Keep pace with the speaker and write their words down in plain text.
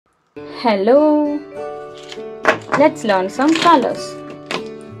Hello. Let's learn some colors.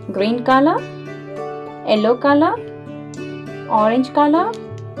 Green color, yellow color, orange color,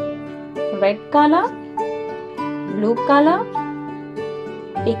 red color, blue color,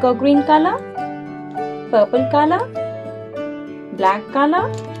 peacock green color, purple color, black color,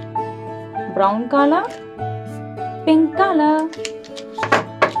 brown color, pink color.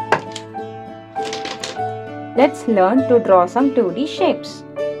 Let's learn to draw some 2D shapes.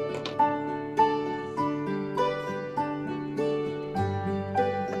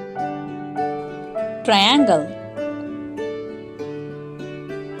 Triangle,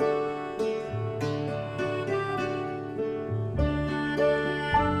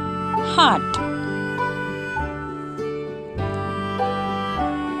 heart,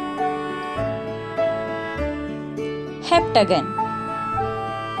 heptagon,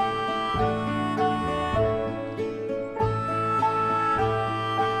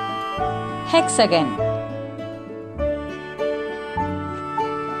 hexagon,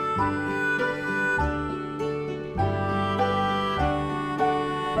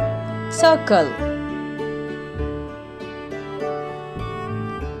 circle,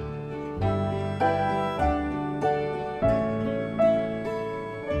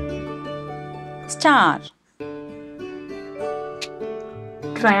 star,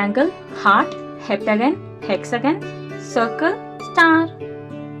 Triangle, heart, heptagon, hexagon, circle, star.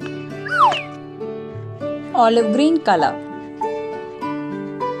 olive green color,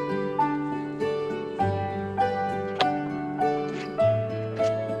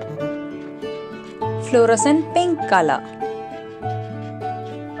 fluorescent pink color,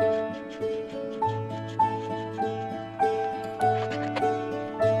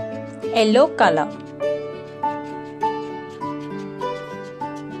 yellow color,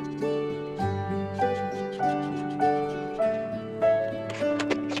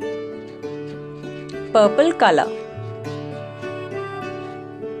 purple color,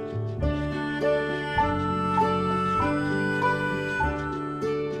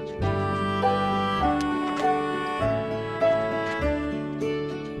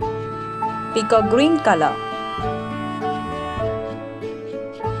 peacock green color,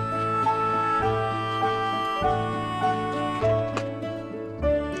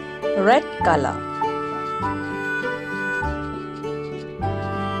 red color,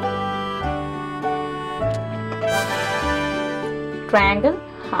 Triangle,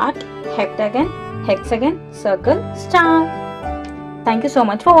 heart, heptagon, hexagon, circle, star. Thank you so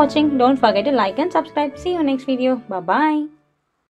much for watching. Don't forget to like and subscribe. See you next video. Bye bye.